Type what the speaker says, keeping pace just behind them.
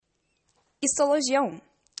Histologia 1.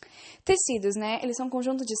 Tecidos, né? Eles são um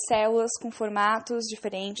conjunto de células com formatos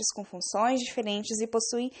diferentes, com funções diferentes e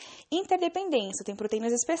possuem interdependência, tem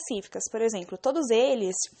proteínas específicas. Por exemplo, todos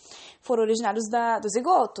eles foram originários do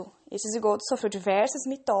zigoto. Esse zigoto sofreu diversas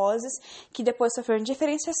mitoses, que depois sofreram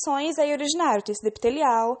diferenciações e aí originaram tecido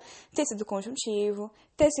epitelial, tecido conjuntivo,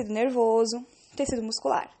 tecido nervoso, tecido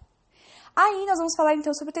muscular. Aí nós vamos falar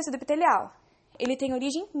então sobre o tecido epitelial. Ele tem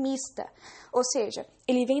origem mista, ou seja,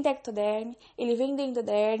 ele vem da ectoderme, ele vem da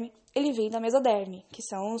endoderme, ele vem da mesoderme, que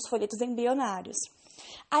são os folhetos embrionários.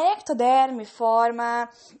 A ectoderme forma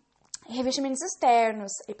revestimentos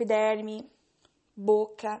externos, epiderme,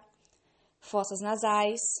 boca, fossas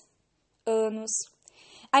nasais, ânus.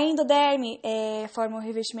 A endoderme forma o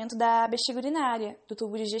revestimento da bexiga urinária, do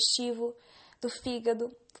tubo digestivo, do fígado,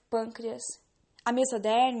 do pâncreas. A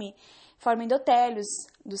mesoderme forma endotélios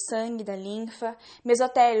do sangue, da linfa,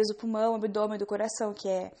 mesotélios do pulmão, abdômen e do coração, que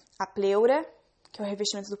é a pleura, que é o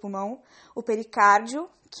revestimento do pulmão, o pericárdio,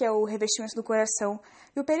 que é o revestimento do coração,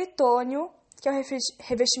 e o peritônio, que é o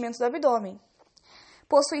revestimento do abdômen.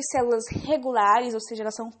 Possui células regulares, ou seja,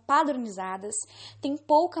 elas são padronizadas, tem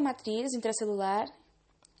pouca matriz intracelular,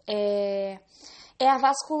 é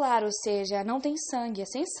avascular, ou seja, não tem sangue, é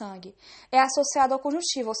sem sangue. É associado ao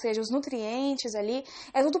conjuntivo, ou seja, os nutrientes ali,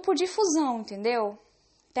 é tudo por difusão, entendeu?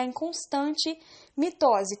 Está em constante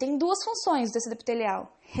mitose. Tem duas funções do tecido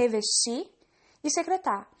epitelial, revestir e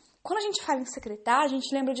secretar. Quando a gente fala em secretar, a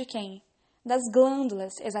gente lembra de quem? Das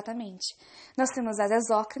glândulas, exatamente. Nós temos as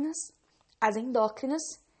exócrinas, as endócrinas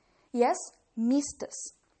e as mistas.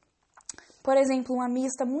 Por exemplo, uma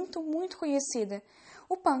mista muito conhecida,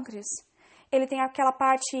 o pâncreas. Ele tem aquela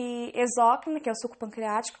parte exócrina, que é o suco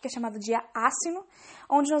pancreático, que é chamado de ácino,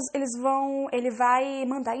 onde ele vai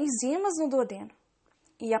mandar enzimas no duodeno.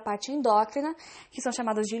 E a parte endócrina, que são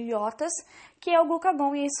chamadas de ilhotas, que é o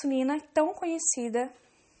glucagon e a insulina, tão conhecida,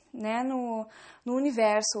 né, no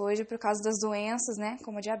universo hoje por causa das doenças, né,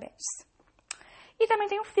 como a diabetes. E também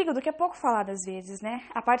tem o fígado, que é pouco falado às vezes, né?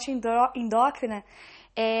 A parte endócrina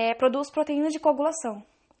produz proteínas de coagulação.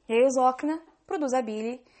 E a exócrina produz a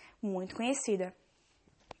bile, muito conhecida.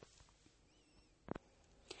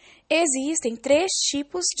 Existem 3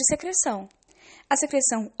 tipos de secreção. A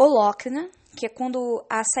secreção holócrina, que é quando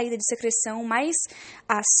a saída de secreção mais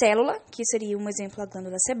a célula, que seria um exemplo a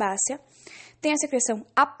glândula sebácea. Tem a secreção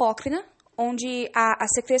apócrina, onde a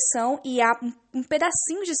secreção e um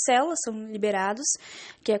pedacinho de células são liberados,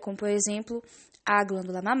 que é como, por exemplo, a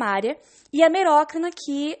glândula mamária. E a merócrina,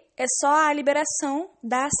 que é só a liberação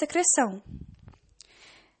da secreção.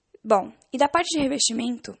 Bom, e da parte de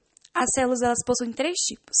revestimento, as células elas possuem 3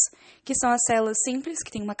 tipos, que são as células simples,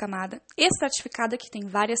 que tem uma camada, estratificada, que tem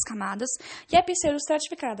várias camadas, e a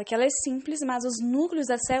pseudoestratificada, que ela é simples, mas os núcleos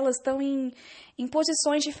das células estão em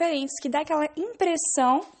posições diferentes, que dá aquela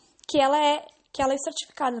impressão que ela é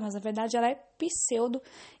estratificada, mas na verdade ela é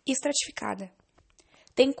pseudoestratificada.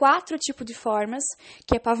 Tem 4 tipos de formas,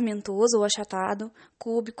 que é pavimentoso ou achatado,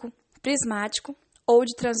 cúbico, prismático ou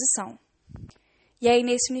de transição. E aí,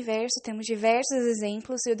 nesse universo, temos diversos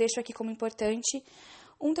exemplos, e eu deixo aqui como importante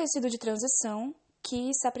um tecido de transição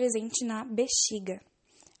que está presente na bexiga.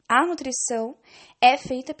 A nutrição é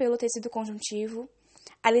feita pelo tecido conjuntivo,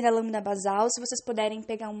 ali na lâmina basal. Se vocês puderem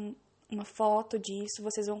pegar uma foto disso,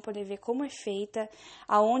 vocês vão poder ver como é feita,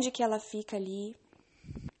 aonde que ela fica ali.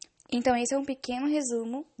 Então, esse é um pequeno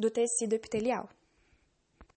resumo do tecido epitelial.